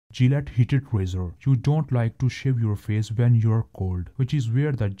Gillette heated razor. You don't like to shave your face when you're cold, which is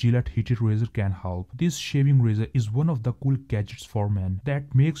where the Gillette heated razor can help. This shaving razor is one of the cool gadgets for men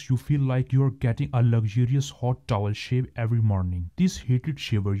that makes you feel like you're getting a luxurious hot towel shave every morning. This heated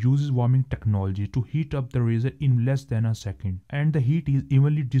shaver uses warming technology to heat up the razor in less than a second, and the heat is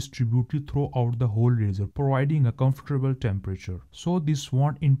evenly distributed throughout the whole razor, providing a comfortable temperature. So this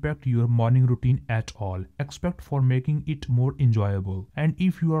won't impact your morning routine at all, except for making it more enjoyable. And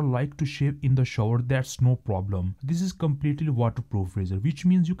if you are like to shave in the shower, that's no problem. This is completely waterproof razor, which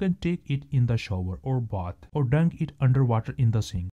means you can take it in the shower or bath or dunk it underwater in the sink.